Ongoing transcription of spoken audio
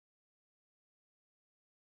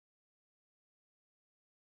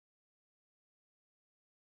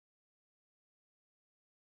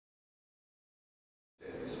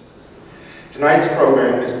Tonight's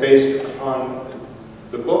program is based upon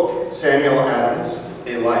the book Samuel Adams,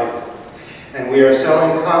 A Life, and we are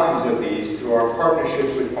selling copies of these through our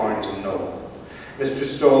partnership with Barnes & Noble. Mr.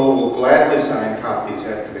 Stoll will gladly sign copies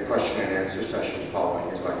after the question and answer session following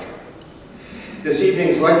his lecture. This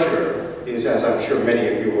evening's lecturer is, as I'm sure many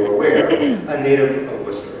of you are aware, a native of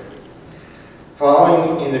Worcester.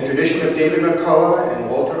 Following in the tradition of David McCullough and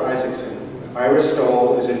Walter Isaacson, Ira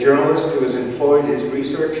Stoll is a journalist who has employed his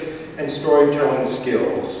research and storytelling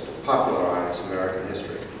skills to popularize American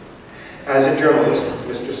history. As a journalist,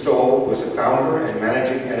 Mr. Stoll was a founder and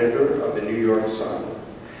managing editor of the New York Sun.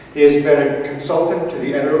 He has been a consultant to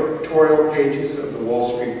the editorial pages of the Wall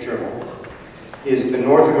Street Journal. He is the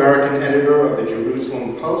North American editor of the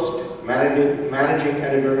Jerusalem Post, managing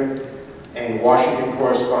editor and Washington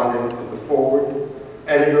correspondent of the Forward,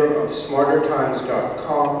 editor of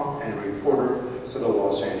SmarterTimes.com, and reporter for the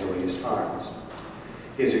Los Angeles Times.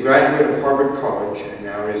 He is a graduate of Harvard College and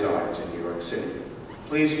now resides in New York City.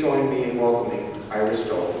 Please join me in welcoming Ira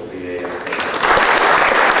Stoll to the ASK.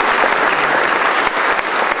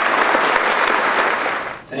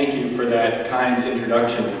 Thank you for that kind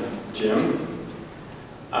introduction, Jim.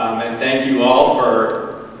 And thank you all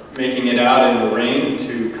for making it out in the rain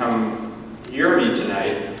to come hear me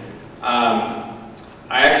tonight. I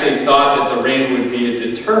actually thought that the rain would be a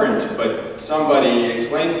deterrent, but somebody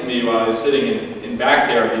explained to me while I was sitting in back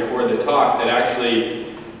there before the talk that actually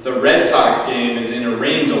the Red Sox game is in a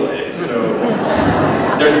rain delay, so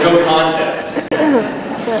there's no contest.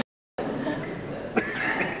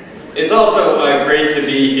 It's also great to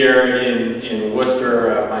be here in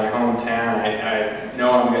Worcester, my hometown. I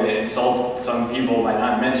know I'm going to insult some people by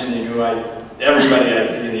not mentioning everybody I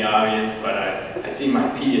see in the audience, but I see my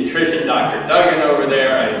pediatrician, Dr. Duggan, over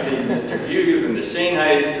there. I see Mr. Hughes and the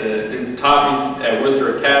Shane-heights, who taught me at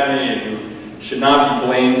Worcester Academy and who should not be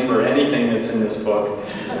blamed for anything that's in this book.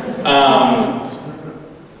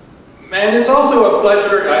 And it's also a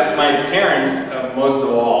pleasure, my parents, most of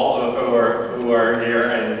all, who are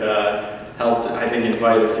here and helped, I think,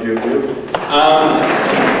 invite a few of you.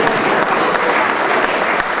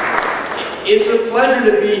 It's a pleasure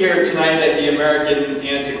to be here tonight at the American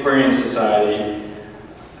Antiquarian Society.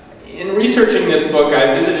 In researching this book,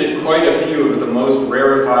 I visited quite a few of the most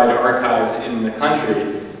rarefied archives in the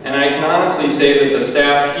country, and I can honestly say that the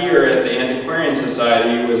staff here at the Antiquarian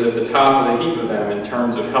Society was at the top of the heap of them in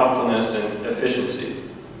terms of helpfulness and efficiency.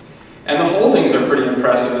 And the holdings are pretty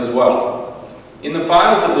impressive as well. In the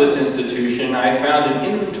files of this institution, I found an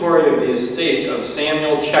inventory of the estate of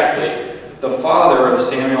Samuel Checkley, the father of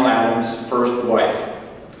Samuel Adams' first wife.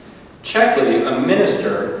 Checkley, a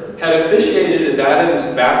minister, had officiated at Adams'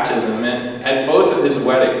 baptism and at both of his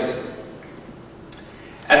weddings.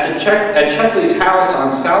 At Checkley's house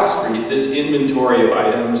on South Street, this inventory of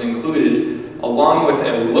items included, along with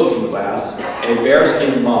a looking glass, a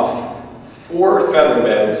bearskin muff, 4 feather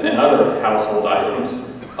beds and other household items,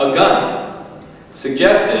 a gun,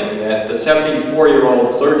 suggesting that the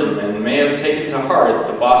 74-year-old clergyman may have taken to heart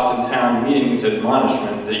the Boston Town Meeting's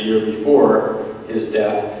admonishment the year before his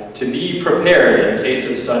death to be prepared in case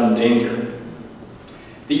of sudden danger.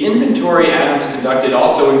 The inventory Adams conducted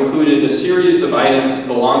also included a series of items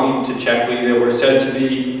belonging to Checkley that were said to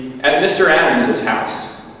be at Mr. Adams's house.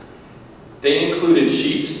 They included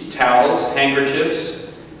sheets, towels, handkerchiefs,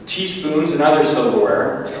 teaspoons and other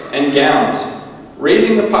silverware, and gowns,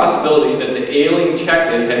 raising the possibility that the ailing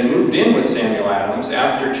Checkley had moved in with Samuel Adams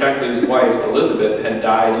after Checkley's wife, Elizabeth, had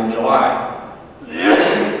died in July.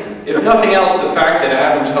 If nothing else, the fact that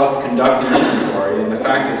Adams helped conduct the inventory and the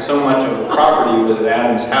fact that so much of the property was at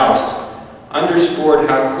Adams' house underscored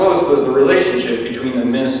how close was the relationship between the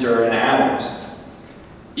minister and Adams.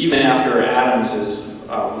 Even after Adams'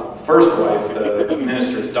 first wife, the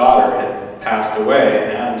minister's daughter, had passed away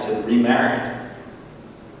and Adams had remarried.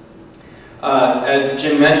 As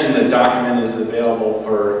Jim mentioned, the document is available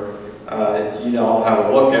for you to all have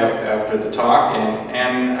a look after the talk,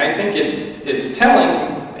 and I think it's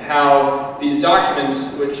telling how these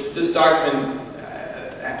documents, which this document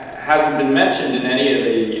hasn't been mentioned in any of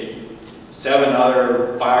the 7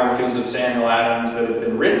 other biographies of Samuel Adams that have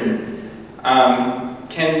been written,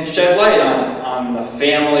 can shed light on the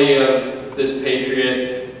family of this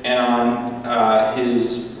patriot and on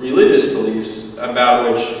his religious beliefs,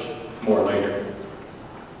 about which more later.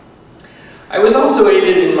 I was also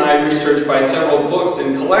aided in my research by several books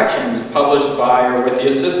and collections published by or with the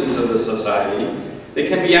assistance of the Society that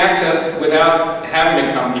can be accessed without having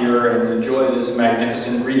to come here and enjoy this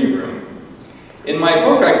magnificent reading room. In my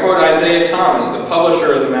book, I quote Isaiah Thomas, the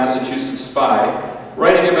publisher of the Massachusetts Spy,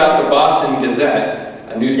 writing about the Boston Gazette,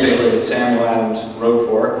 a newspaper that Samuel Adams wrote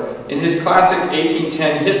for, in his classic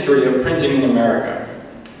 1810 History of Printing in America.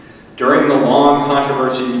 During the long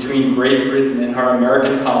controversy between Great Britain and her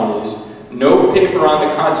American colonies, no paper on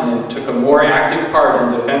the continent took a more active part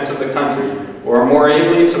in defense of the country or more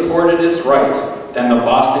ably supported its rights than the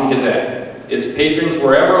Boston Gazette. Its patrons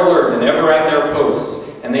were ever alert and ever at their posts,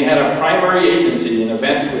 and they had a primary agency in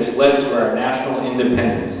events which led to our national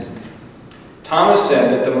independence. Thomas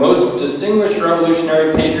said that the most distinguished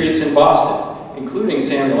revolutionary patriots in Boston, including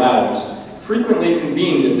Samuel Adams, frequently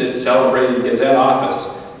convened at this celebrated Gazette office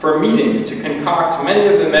for meetings to concoct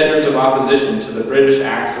many of the measures of opposition to the British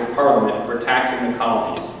Acts of Parliament for taxing the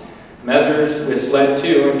colonies, measures which led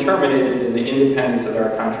to and terminated in the independence of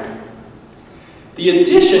our country. The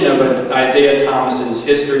edition of Isaiah Thomas's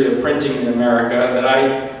History of Printing in America that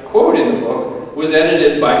I quote in the book was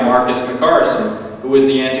edited by Marcus McGarrison, who was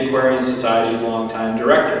the Antiquarian Society's longtime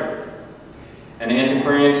director. An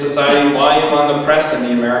Antiquarian Society volume on the press in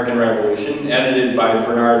the American Revolution, edited by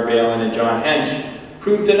Bernard Balin and John Hench,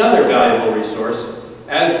 proved another valuable resource,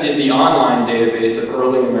 as did the online database of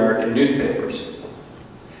early American newspapers.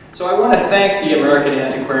 So I want to thank the American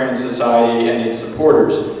Antiquarian Society and its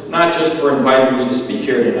supporters, not just for inviting me to speak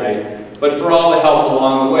here tonight, but for all the help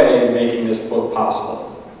along the way in making this book possible.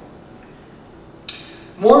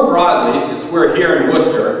 More broadly, since we're here in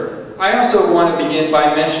Worcester, I also want to begin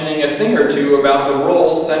by mentioning a thing or two about the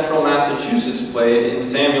role Central Massachusetts played in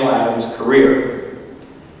Samuel Adams' career.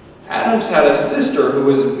 Adams had a sister who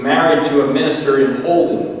was married to a minister in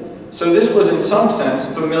Holden, so this was in some sense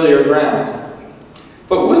familiar ground.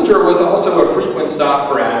 But Worcester was also a frequent stop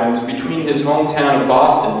for Adams between his hometown of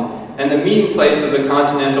Boston and the meeting place of the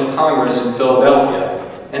Continental Congress in Philadelphia,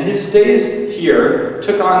 and his stays here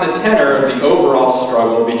took on the tenor of the overall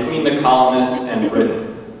struggle between the colonists and Britain.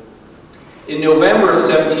 In November of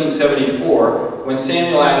 1774, when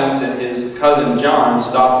Samuel Adams and his cousin John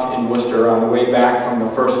stopped in Worcester on the way back from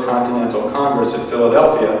the First Continental Congress at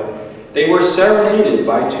Philadelphia, they were serenaded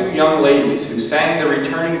by two young ladies who sang the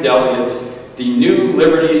returning delegates the New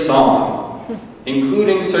Liberty Song,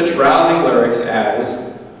 including such rousing lyrics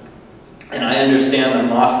as, and I understand that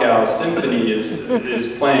Moscow Symphony is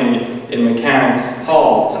playing in Mechanics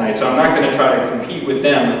Hall tonight, so I'm not going to try to compete with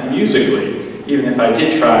them musically. Even if I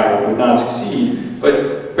did try, I would not succeed,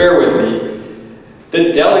 but bear with me.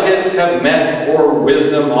 The delegates have met for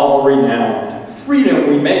wisdom all renowned. Freedom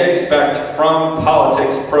we may expect from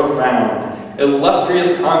politics profound.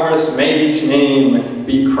 Illustrious Congress may each name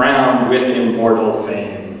be crowned with immortal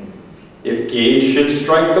fame. If Gage should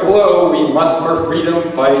strike the blow, we must for freedom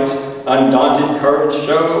fight, undaunted courage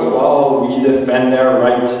show while we defend our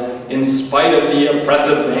right, in spite of the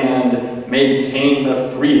oppressive band, maintain the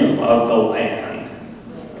freedom of the land.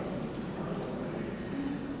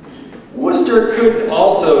 Worcester could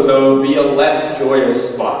also, though, be a less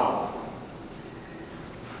joyous spot.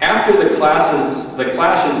 After the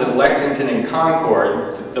clashes at Lexington and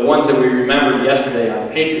Concord, the ones that we remembered yesterday on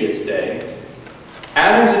Patriots' Day,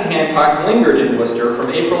 Adams and Hancock lingered in Worcester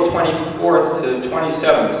from April 24th to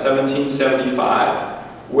 27th, 1775,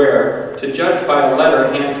 where, to judge by a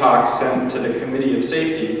letter Hancock sent to the Committee of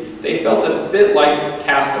Safety, they felt a bit like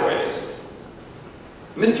castaways.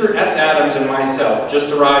 Mr. S. Adams and myself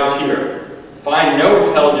just arrived here. Find no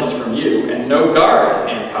intelligence from you and no guard,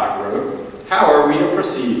 Hancock wrote. How are we to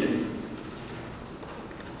proceed?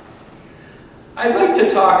 I'd like to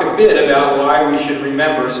talk a bit about why we should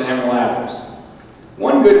remember Samuel Adams.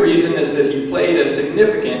 One good reason is that he played a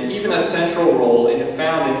significant, even a central role in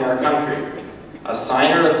founding our country. A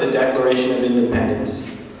signer of the Declaration of Independence,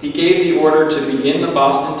 he gave the order to begin the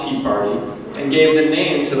Boston Tea Party and gave the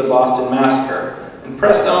name to the Boston Massacre, and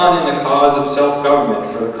pressed on in the cause of self-government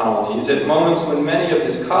for the colonies at moments when many of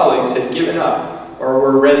his colleagues had given up or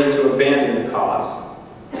were ready to abandon the cause.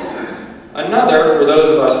 Another, for those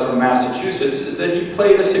of us from Massachusetts, is that he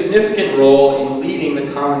played a significant role in leading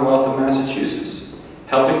the Commonwealth of Massachusetts,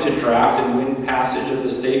 helping to draft and win passage of the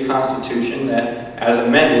state constitution that, as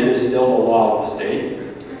amended, is still the law of the state,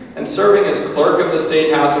 and serving as clerk of the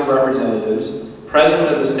State House of Representatives,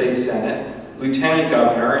 president of the state Senate, lieutenant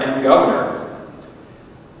governor, and governor.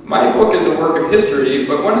 My book is a work of history,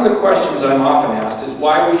 but one of the questions I'm often asked is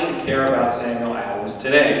why we should care about Samuel Adams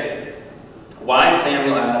today. Why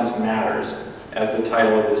Samuel Adams matters, as the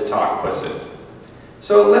title of this talk puts it.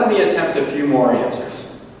 So let me attempt a few more answers.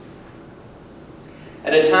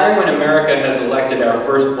 At a time when America has elected our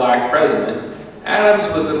first black president,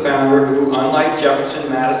 Adams was the founder who, unlike Jefferson,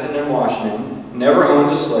 Madison, and Washington, never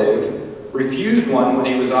owned a slave, refused one when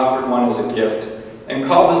he was offered one as a gift, and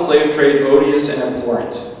called the slave trade odious and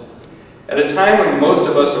abhorrent. At a time when most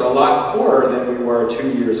of us are a lot poorer than we were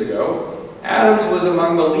 2 years ago, Adams was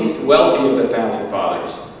among the least wealthy of the Founding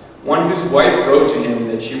Fathers, one whose wife wrote to him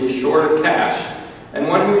that she was short of cash, and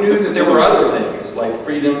one who knew that there were other things, like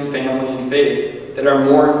freedom, family, and faith, that are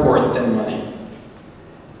more important than money.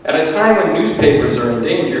 At a time when newspapers are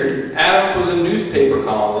endangered, Adams was a newspaper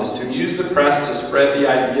columnist who used the press to spread the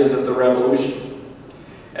ideas of the Revolution.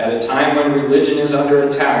 At a time when religion is under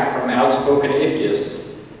attack from outspoken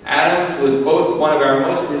atheists, Adams was both one of our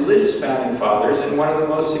most religious Founding Fathers and one of the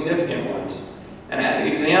most significant ones, and an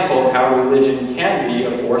example of how religion can be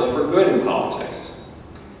a force for good in politics.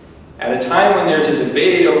 At a time when there's a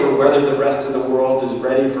debate over whether the rest of the world is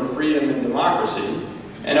ready for freedom and democracy,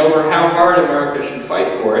 and over how hard America should fight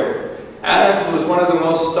for it, Adams was one of the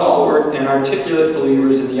most stalwart and articulate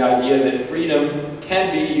believers in the idea that freedom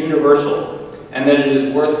can be universal and that it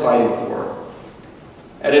is worth fighting for.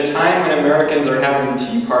 At a time when Americans are having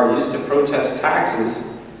tea parties to protest taxes,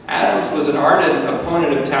 Adams was an ardent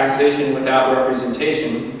opponent of taxation without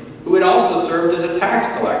representation, who had also served as a tax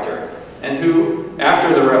collector, and who,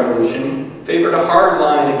 after the Revolution, favored a hard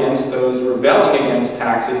line against those rebelling against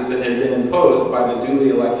taxes that had been imposed by the duly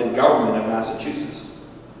elected government of Massachusetts.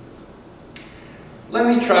 Let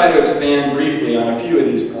me try to expand briefly on a few of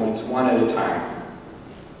these points, one at a time.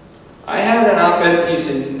 I had an op-ed piece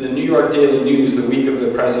in the New York Daily News the week of the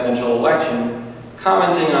presidential election,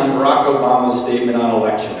 commenting on Barack Obama's statement on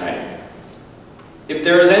election night. If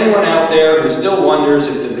there is anyone out there who still wonders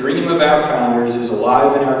if the dream of our founders is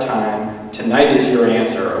alive in our time, tonight is your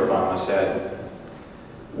answer, Obama said.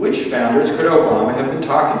 Which founders could Obama have been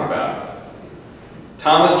talking about?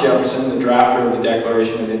 Thomas Jefferson, the drafter of the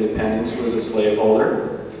Declaration of Independence, was a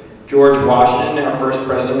slaveholder. George Washington, our first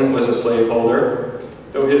president, was a slaveholder,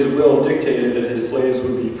 though his will dictated that his slaves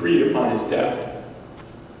would be freed upon his death.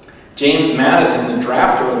 James Madison, the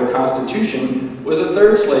drafter of the Constitution, was a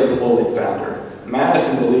third slave-holding founder.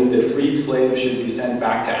 Madison believed that freed slaves should be sent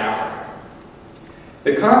back to Africa.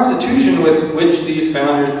 The Constitution with which these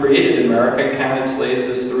founders created America counted slaves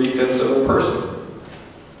as 3/5 of a person.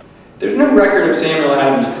 There's no record of Samuel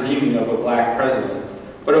Adams dreaming of a black president,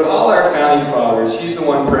 but of all our founding fathers, he's the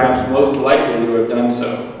one perhaps most likely to have done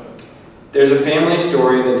so. There's a family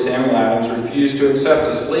story that Samuel Adams refused to accept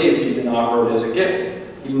a slave he'd been offered as a gift.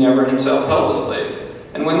 He never himself held a slave.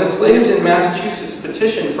 And when the slaves in Massachusetts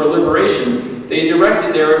petitioned for liberation, they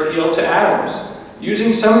directed their appeal to Adams,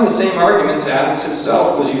 using some of the same arguments Adams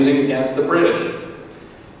himself was using against the British.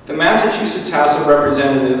 The Massachusetts House of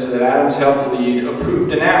Representatives that Adams helped lead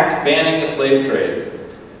approved an act banning the slave trade,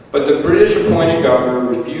 but the British-appointed governor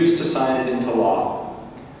refused to sign it into law.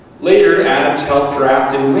 Later, Adams helped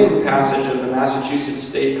draft and win passage of the Massachusetts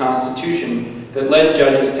state constitution that led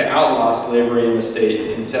judges to outlaw slavery in the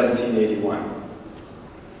state in 1781.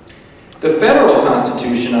 The federal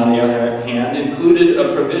constitution, on the other hand, included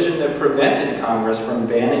a provision that prevented Congress from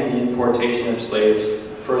banning the importation of slaves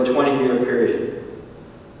for a 20-year period.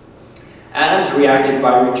 Adams reacted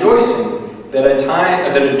by rejoicing that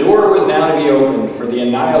a door was now to be opened for the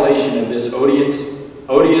annihilation of this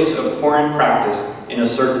odious, abhorrent practice in a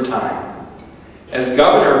certain time. As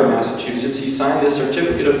governor of Massachusetts, he signed a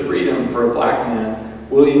certificate of freedom for a black man,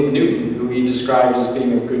 William Newton, who he described as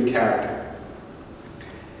being of good character.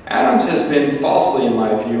 Adams has been falsely, in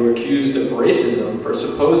my view, accused of racism for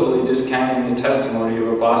supposedly discounting the testimony of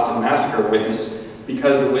a Boston Massacre witness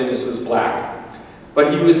because the witness was black.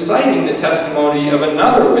 But he was citing the testimony of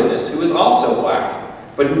another witness who was also black,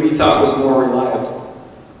 but who he thought was more reliable.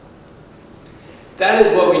 That is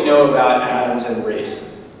what we know about Adams and race.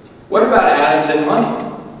 What about Adams and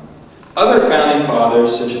money? Other founding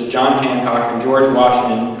fathers, such as John Hancock and George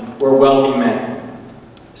Washington, were wealthy men.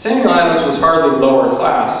 Samuel Adams was hardly lower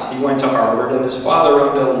class. He went to Harvard, and his father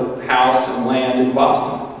owned a house and land in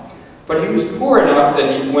Boston. But he was poor enough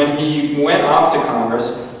that when he went off to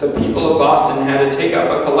Congress, the people of Boston had to take up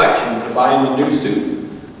a collection to buy him a new suit.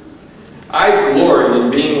 "I glory in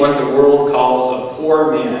being what the world calls a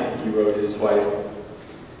poor man," he wrote his wife.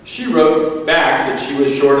 She wrote back that she was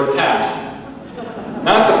short of cash.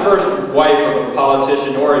 Not the first wife of a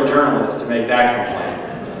politician or a journalist to make that complaint.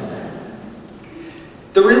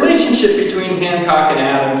 The relationship between Hancock and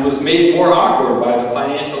Adams was made more awkward by the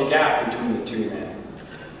financial gap between the two men.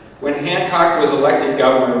 When Hancock was elected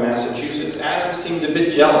governor of Massachusetts, Adams seemed a bit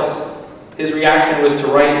jealous. His reaction was to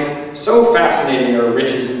write, "So fascinating are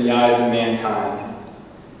riches in the eyes of mankind."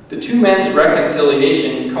 The two men's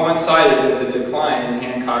reconciliation coincided with the decline in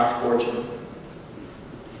Hancock's fortune.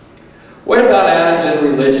 What about Adams and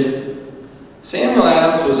religion? Samuel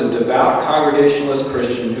Adams was a devout Congregationalist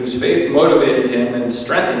Christian whose faith motivated him and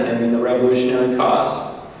strengthened him in the revolutionary cause.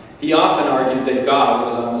 He often argued that God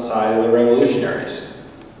was on the side of the revolutionaries.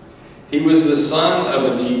 He was the son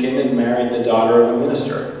of a deacon and married the daughter of a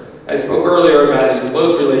minister. I spoke earlier about his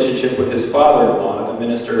close relationship with his father-in-law, the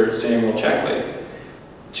minister Samuel Checkley.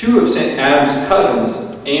 Two of Adams'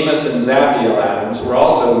 cousins, Amos and Zabdiel Adams, were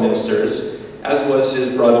also ministers, as was his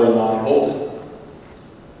brother-in-law Holden.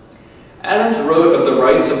 Adams wrote of the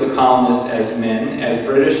rights of the colonists as men, as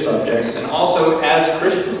British subjects, and also as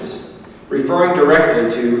Christians, referring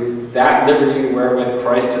directly to that liberty wherewith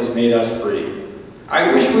Christ has made us free.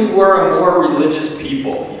 I wish we were a more religious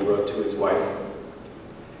people, he wrote to his wife.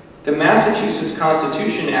 The Massachusetts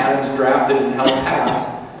Constitution Adams drafted and held passed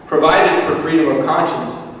provided for freedom of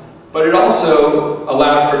conscience, but it also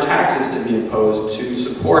allowed for taxes to be imposed to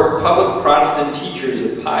support public Protestant teachers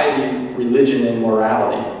of piety, religion, and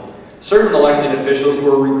morality. Certain elected officials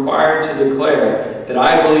were required to declare that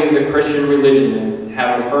I believe the Christian religion and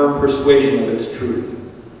have a firm persuasion of its truth.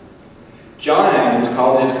 John Adams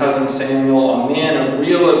called his cousin Samuel a man of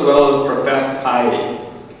real as well as professed piety.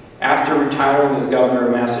 After retiring as governor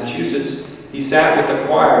of Massachusetts, he sat with the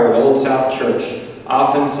choir at Old South Church,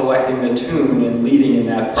 often selecting the tune and leading in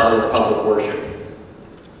that part of public worship.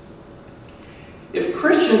 If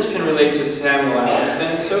Christians can relate to Samuel Adams,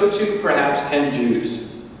 then so too perhaps can Jews.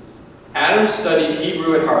 Adams studied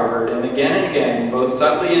Hebrew at Harvard, and again, both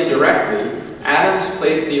subtly and directly, Adams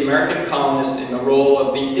placed the American colonists in the role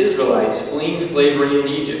of the Israelites fleeing slavery in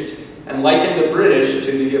Egypt, and likened the British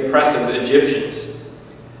to the oppressive Egyptians.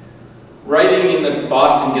 Writing in the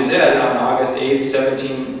Boston Gazette on August 8,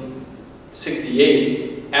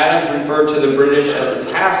 1768, Adams referred to the British as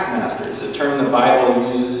taskmasters, a term the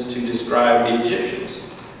Bible uses to describe the Egyptians.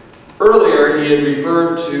 Earlier, he had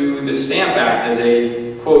referred to the Stamp Act as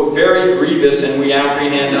a, quote, very grievous and we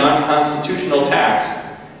apprehend unconstitutional tax,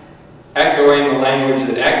 echoing the language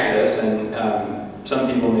that Exodus, and some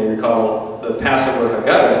people may recall the Passover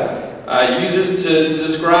Haggadah, uses to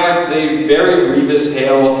describe the very grievous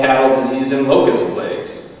hail, cattle disease, and locust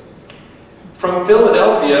plagues. From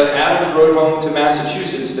Philadelphia, Adams wrote home to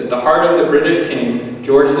Massachusetts that the heart of the British king,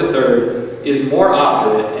 George III, is more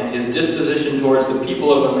obdurate, and his disposition towards the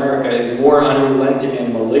people of America is more unrelenting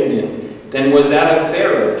and malignant than was that of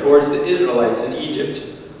Pharaoh towards the Israelites in Egypt.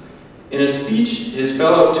 In a speech to his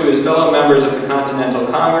fellow members of the Continental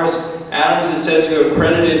Congress, Adams is said to have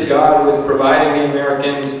credited God with providing the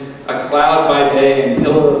Americans a cloud by day and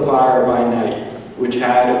pillar of fire by night, which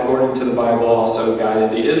had, according to the Bible, also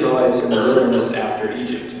guided the Israelites in the wilderness after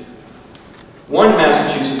Egypt. One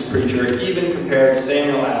Massachusetts preacher even compared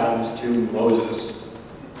Samuel Adams to Moses.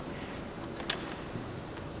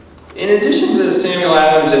 In addition to Samuel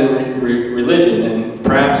Adams and religion, and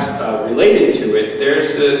perhaps related to it,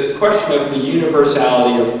 there's the question of the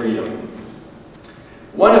universality of freedom.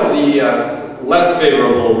 One of the less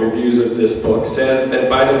favorable reviews of this book says that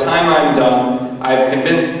by the time I'm done, I've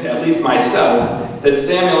convinced at least myself that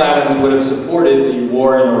Samuel Adams would have supported the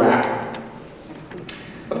war in Iraq.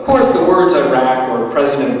 Of course, the words Iraq or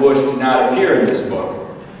President Bush do not appear in this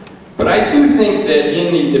book, but I do think that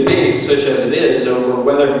in the debate, such as it is, over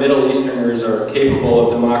whether Middle Easterners are capable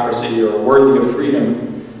of democracy or worthy of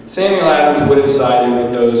freedom, Samuel Adams would have sided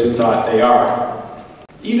with those who thought they are.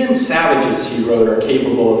 Even savages, he wrote, are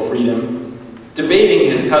capable of freedom, debating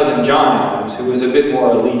his cousin John Adams, who was a bit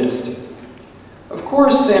more elitist. Of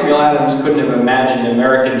course, Samuel Adams couldn't have imagined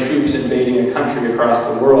American troops invading a country across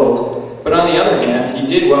the world, but on the other hand, he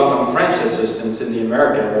did welcome French assistance in the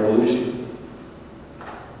American Revolution.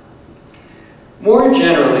 More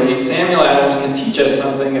generally, Samuel Adams can teach us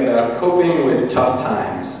something about coping with tough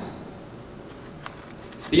times.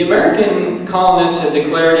 The American colonists had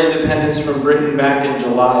declared independence from Britain back in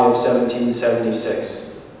July of 1776.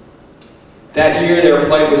 That year, their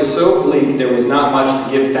plight was so bleak there was not much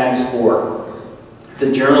to give thanks for.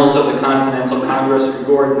 The journals of the Continental Congress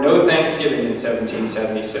record no Thanksgiving in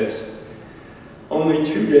 1776. Only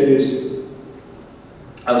 2 days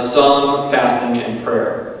of solemn fasting and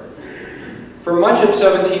prayer. For much of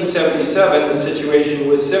 1777, the situation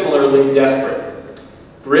was similarly desperate.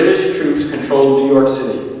 British troops controlled New York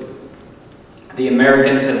City. The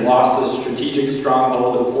Americans had lost the strategic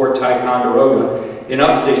stronghold of Fort Ticonderoga in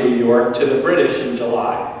upstate New York to the British in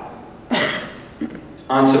July.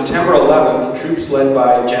 On September 11th, troops led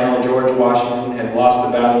by General George Washington had lost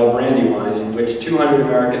the Battle of Brandywine, in which 200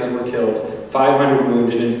 Americans were killed, 500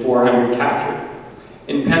 wounded, and 400 captured.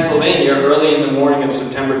 In Pennsylvania, early in the morning of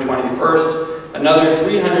September 21st, another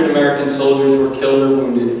 300 American soldiers were killed or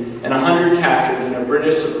wounded, and 100 captured in a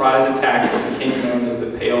British surprise attack that became known as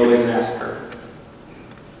the Pale Lick Massacre.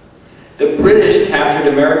 The British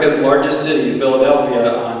captured America's largest city,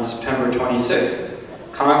 Philadelphia, on September 26th.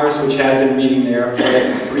 Congress, which had been meeting there,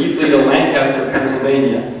 fled briefly to Lancaster,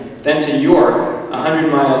 Pennsylvania, then to York,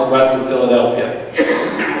 100 miles west of Philadelphia.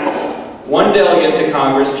 One delegate to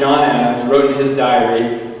Congress, John Adams, wrote in his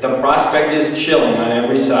diary, "The prospect is chilling on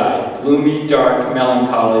every side, gloomy, dark,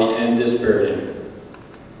 melancholy, and dispiriting."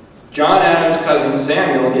 John Adams' cousin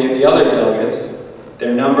Samuel gave the other delegates,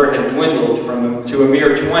 their number had dwindled to a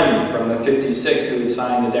mere 20 from the 56 who had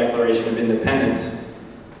signed the Declaration of Independence,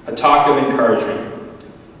 a talk of encouragement.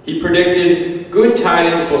 He predicted, "Good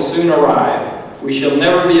tidings will soon arrive. We shall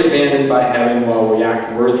never be abandoned by heaven while we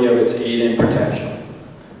act worthy of its aid and protection."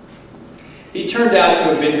 He turned out to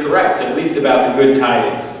have been correct, at least about the good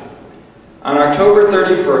tidings. On October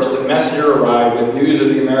 31st, a messenger arrived with news of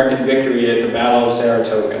the American victory at the Battle of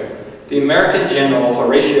Saratoga. The American general,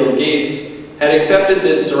 Horatio Gates, had accepted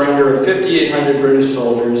the surrender of 5,800 British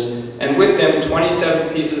soldiers, and with them 27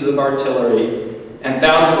 pieces of artillery and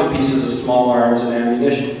thousands of pieces of small arms and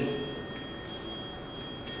ammunition.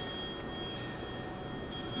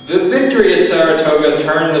 The victory at Saratoga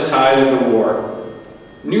turned the tide of the war.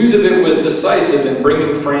 News of it was decisive in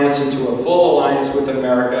bringing France into a full alliance with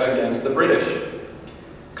America against the British.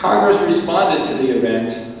 Congress responded to the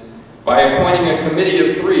event by appointing a committee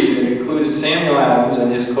of 3 that included Samuel Adams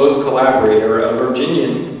and his close collaborator, a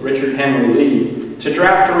Virginian, Richard Henry Lee, to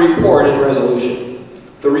draft a report and resolution.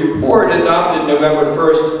 The report, adopted November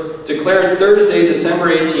 1st, declared Thursday,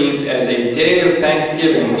 December 18th as a day of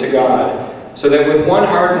thanksgiving to God, so that with one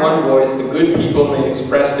heart and one voice the good people may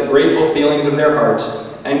express the grateful feelings of their hearts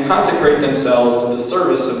and consecrate themselves to the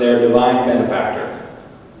service of their divine benefactor.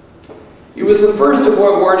 It was the first of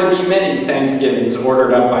what were to be many Thanksgivings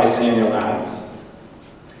ordered up by Samuel Adams.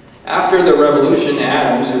 After the Revolution,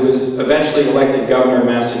 Adams, who was eventually elected governor of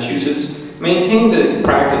Massachusetts, maintained the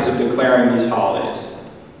practice of declaring these holidays.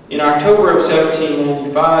 In October of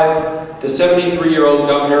 1795, the 73-year-old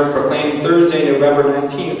governor proclaimed Thursday, November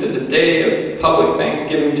 19th as a day of public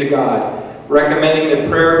thanksgiving to God, recommending that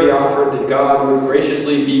prayer be offered that God would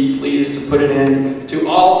graciously be pleased to put an end to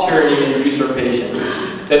all tyranny and usurpation,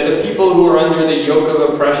 that the people who are under the yoke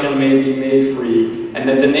of oppression may be made free, and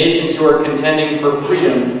that the nations who are contending for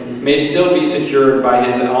freedom may still be secured by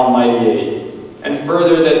his almighty aid, and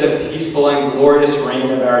further that the peaceful and glorious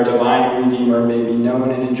reign of our divine Redeemer may be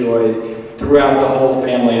known and enjoyed throughout the whole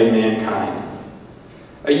family of mankind.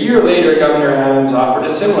 A year later, Governor Adams offered a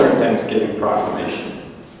similar Thanksgiving proclamation.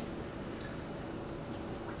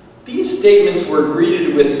 These statements were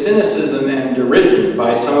greeted with cynicism and derision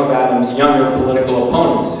by some of Adams' younger political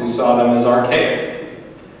opponents who saw them as archaic.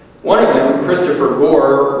 One of them, Christopher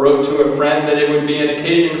Gore, wrote to a friend that it would be an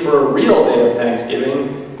occasion for a real day of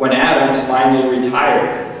Thanksgiving when Adams finally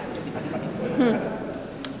retired.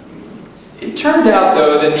 It turned out,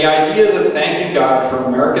 though, that the ideas of thanking God for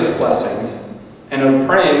America's blessings and of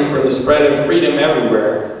praying for the spread of freedom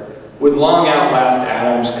everywhere would long outlast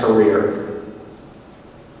Adams' career.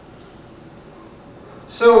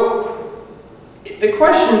 So, the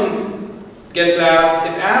question gets asked,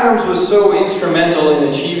 if Adams was so instrumental in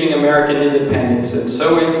achieving American independence and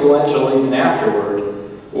so influential even afterward,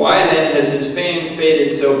 why then has his fame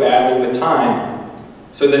faded so badly with time,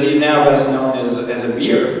 so that he's now best known as a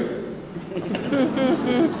beer?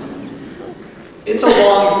 It's a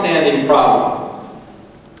long-standing problem.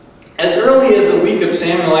 As early as the week of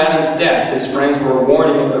Samuel Adams' death, his friends were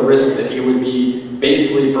warning of the risk that he would be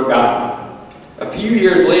basely forgotten. A few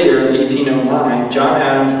years later, in 1809, John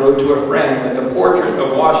Adams wrote to a friend that the portrait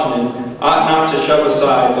of Washington ought not to shove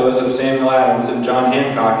aside those of Samuel Adams and John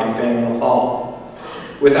Hancock in Faneuil Hall.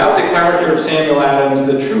 Without the character of Samuel Adams,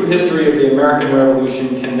 the true history of the American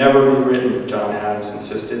Revolution can never be written, John Adams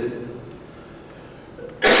insisted.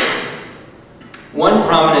 One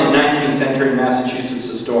prominent 19th century Massachusetts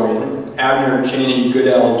historian, Abner Cheney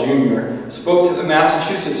Goodell Jr., spoke to the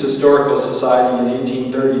Massachusetts Historical Society in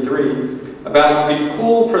 1833 about the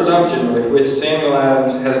cool presumption with which Samuel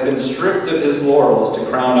Adams has been stripped of his laurels to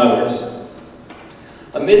crown others.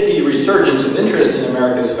 Amid the resurgence of interest in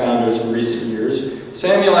America's founders in recent years,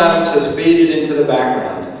 Samuel Adams has faded into the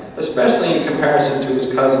background, especially in comparison to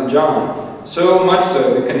his cousin John, so much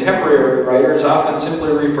so that contemporary writers often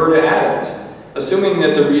simply refer to Adams, assuming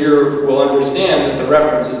that the reader will understand that the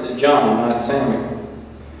reference is to John, not Samuel.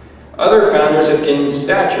 Other founders have gained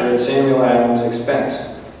stature at Samuel Adams' expense.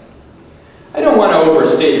 I don't want to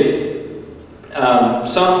overstate it.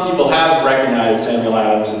 Some people have recognized Samuel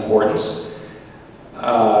Adams' importance.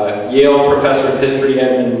 Yale professor of history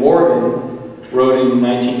Edmund Morgan wrote in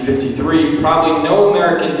 1953, probably no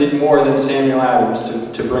American did more than Samuel Adams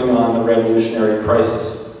to bring on the revolutionary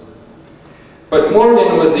crisis. But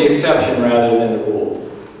Morgan was the exception rather than the rule.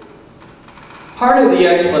 Part of the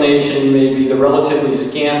explanation may be the relatively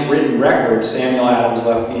scant written record Samuel Adams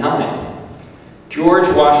left behind. George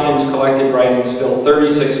Washington's collected writings fill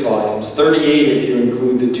 36 volumes, 38 if you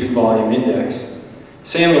include the 2-volume index.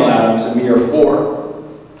 Samuel Adams, a mere 4.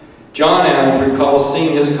 John Adams recalls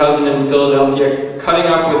seeing his cousin in Philadelphia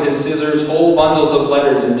cutting up with his scissors whole bundles of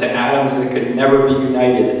letters into atoms that could never be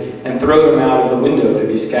united and throw them out of the window to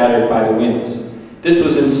be scattered by the winds. This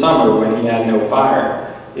was in summer when he had no fire.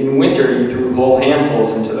 In winter, he threw whole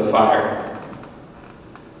handfuls into the fire.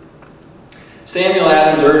 Samuel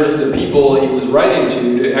Adams urged the people he was writing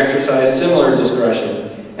to exercise similar discretion,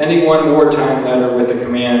 ending one wartime letter with the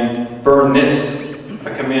command, "Burn this," a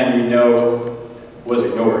command we know was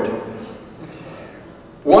ignored.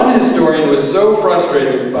 One historian was so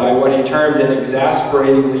frustrated by what he termed an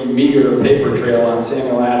exasperatingly meager paper trail on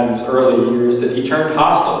Samuel Adams' early years that he turned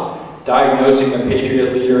hostile, diagnosing the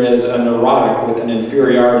Patriot leader as a neurotic with an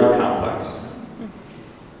inferiority complex.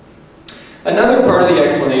 Another part of the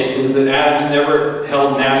explanation is that Adams never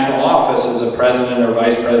held national office as a president or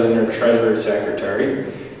vice president or treasury secretary.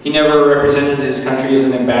 He never represented his country as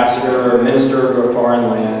an ambassador or a minister of a foreign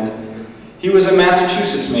land. He was a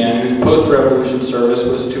Massachusetts man whose post-revolution service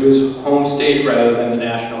was to his home state rather than the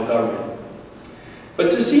national government. But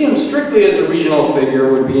to see him strictly as a regional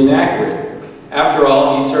figure would be inaccurate. After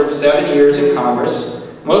all, he served 7 years in Congress,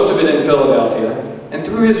 most of it in Philadelphia, and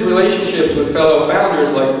through his relationships with fellow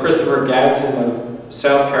founders like Christopher Gadsden of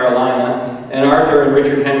South Carolina and Arthur and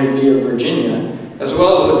Richard Henry Lee of Virginia, as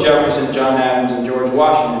well as with Jefferson, John Adams, and George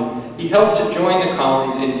Washington, he helped to join the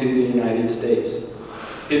colonies into the United States.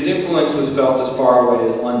 His influence was felt as far away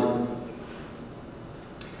as London.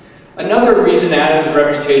 Another reason Adams'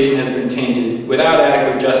 reputation has been tainted, without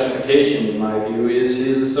adequate justification in my view, is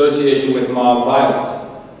his association with mob violence.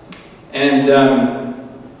 And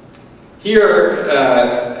here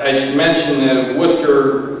I should mention that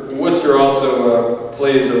Worcester also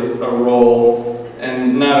plays a role,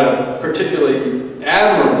 and not a particularly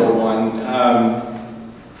admirable one.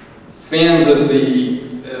 Fans of the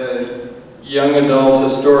young adult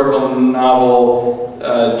historical novel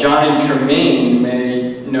Johnny Tremaine may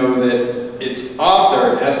know that its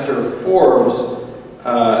author, Esther Forbes,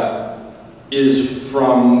 is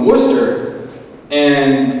from Worcester,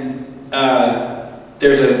 and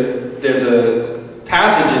there's a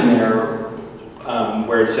passage in there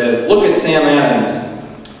where it says, "Look at Sam Adams.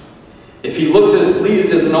 If he looks as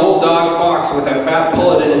pleased as an old dog fox with a fat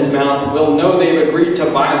pullet in his mouth, we'll know they've agreed to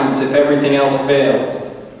violence if everything else fails."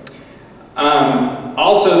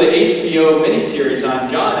 Also, the HBO miniseries on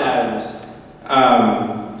John Adams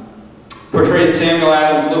portrays Samuel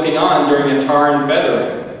Adams looking on during a tar and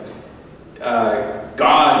feathering.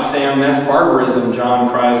 "God, Sam, that's barbarism," John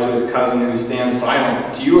cries to his cousin who stands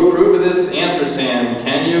silent. "Do you approve of this? Answer, Sam,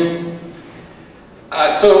 can you?"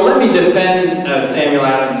 So let me defend Samuel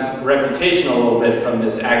Adams' reputation a little bit from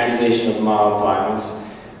this accusation of mob violence.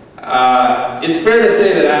 It's fair to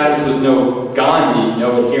say that Adams was no Gandhi,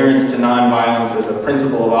 no adherence to nonviolence as a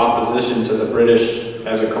principle of opposition to the British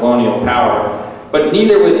as a colonial power, but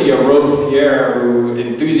neither was he a Robespierre who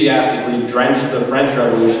enthusiastically drenched the French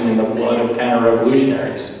Revolution in the blood of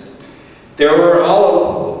counter-revolutionaries. There were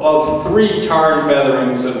all of 3 tar and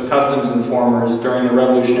featherings of customs informers during the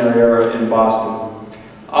Revolutionary era in Boston,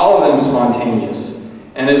 all of them spontaneous.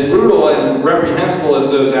 And as brutal and reprehensible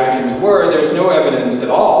as those actions were, there's no evidence at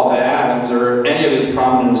all that Adams or any of his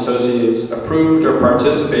prominent associates approved or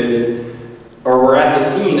participated or were at the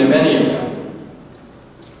scene of any of them.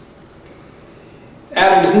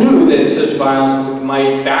 Adams knew that such violence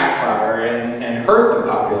might backfire and hurt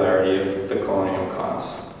the popularity of the colonial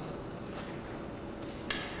cause.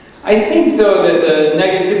 I think, though, that the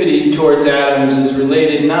negativity towards Adams is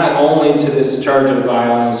related not only to this charge of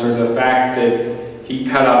violence or the fact that he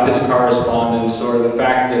cut up his correspondence or the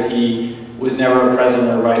fact that he was never a president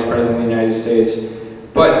or vice president of the United States,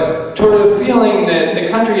 but towards a feeling that the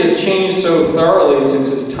country has changed so thoroughly since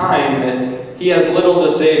his time that he has little to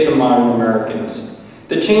say to modern Americans.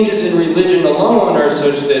 The changes in religion alone are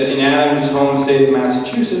such that in Adams' home state of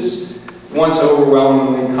Massachusetts, once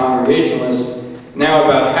overwhelmingly Congregationalists, now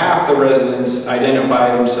about half the residents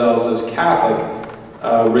identify themselves as Catholic,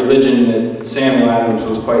 a religion that Samuel Adams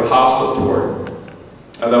was quite hostile toward,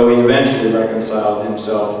 although he eventually reconciled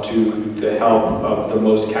himself to the help of the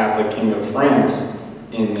most Catholic king of France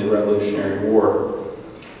in the Revolutionary War.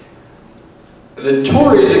 The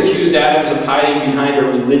Tories accused Adams of hiding behind a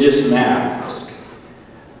religious mask.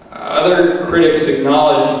 Other critics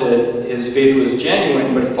acknowledge that his faith was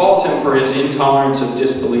genuine, but fault him for his intolerance of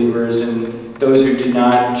disbelievers and those who did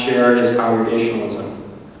not share his Congregationalism.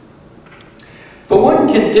 But one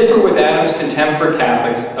one can differ with Adams' contempt for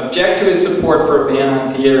Catholics, object to his support for a ban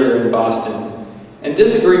on theater in Boston, and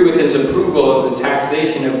disagree with his approval of the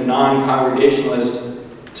taxation of non-congregationalists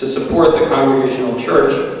to support the Congregational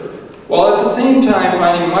Church, while at the same time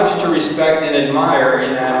finding much to respect and admire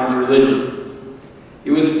in Adams' religion. He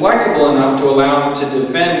was flexible enough to allow him to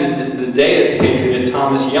defend the deist patriot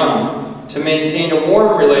Thomas Young, to maintain a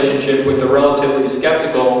warm relationship with the relatively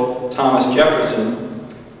skeptical Thomas Jefferson,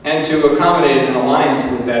 and to accommodate an alliance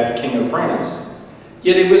with that King of France.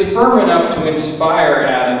 Yet it was firm enough to inspire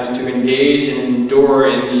Adams to engage and endure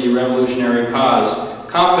in the revolutionary cause,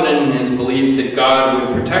 confident in his belief that God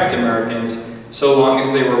would protect Americans so long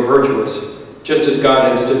as they were virtuous, just as God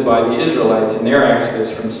had stood by the Israelites in their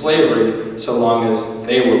exodus from slavery so long as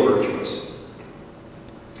they were virtuous.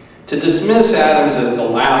 To dismiss Adams as the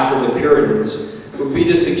last of the Puritans would be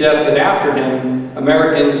to suggest that after him,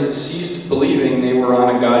 Americans ceased believing they were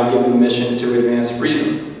on a God-given mission to advance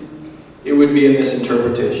freedom. It would be a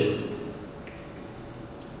misinterpretation.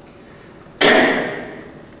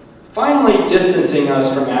 Finally, distancing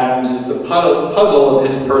us from Adams is the puzzle of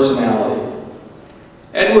his personality.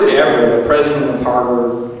 Edward Everett, a president of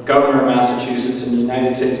Harvard, governor of Massachusetts, and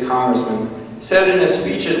United States congressman, said in a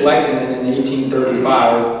speech at Lexington in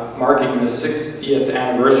 1835, marking the 60th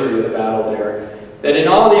anniversary of the battle there, that in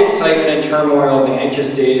all the excitement and turmoil of the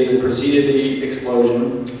anxious days that preceded the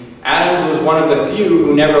explosion, Adams was one of the few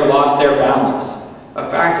who never lost their balance, a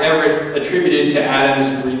fact Everett attributed to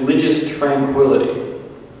Adams' religious tranquility.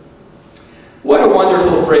 What a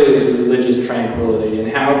wonderful phrase, religious tranquility,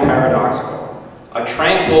 and how paradoxical. A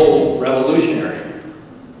tranquil revolutionary.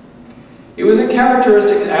 It was a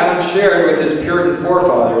characteristic Adams shared with his Puritan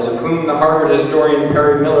forefathers, of whom the Harvard historian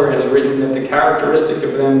Perry Miller has written that the characteristic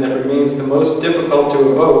of them that remains the most difficult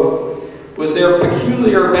to evoke was their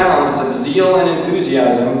peculiar balance of zeal and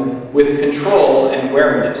enthusiasm with control and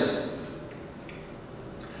wariness.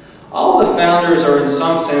 All the founders are in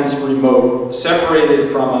some sense remote, separated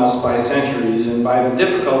from us by centuries and by the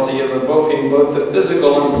difficulty of evoking both the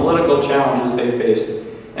physical and political challenges they faced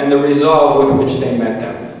and the resolve with which they met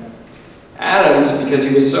them. Adams, because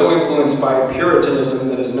he was so influenced by Puritanism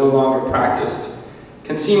that is no longer practiced,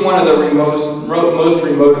 can seem one of the most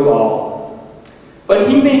remote of all. But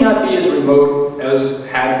he may not be as remote as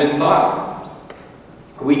had been thought.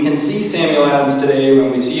 We can see Samuel Adams today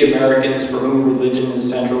when we see Americans for whom religion is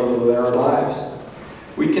central to their lives.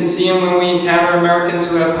 We can see him when we encounter Americans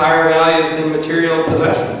who have higher values than material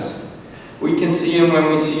possessions. We can see him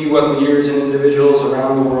when we see what leaders and individuals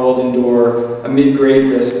around the world endure amid great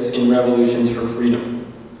risks in revolutions for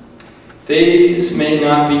freedom. These may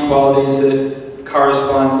not be qualities that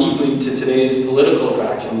correspond neatly to today's political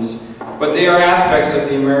factions, but they are aspects of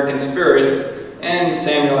the American spirit, and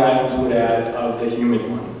Samuel Adams would add, of the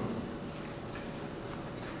human one.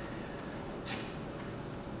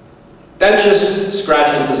 That just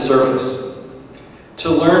scratches the surface. To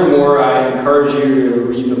learn more, I encourage you to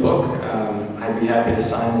read the book. I'd be happy to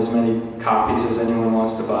sign as many copies as anyone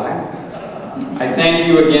wants to buy. I thank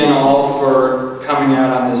you again all for coming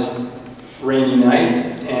out on this rainy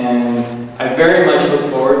night, and I very much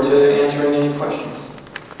look forward to answering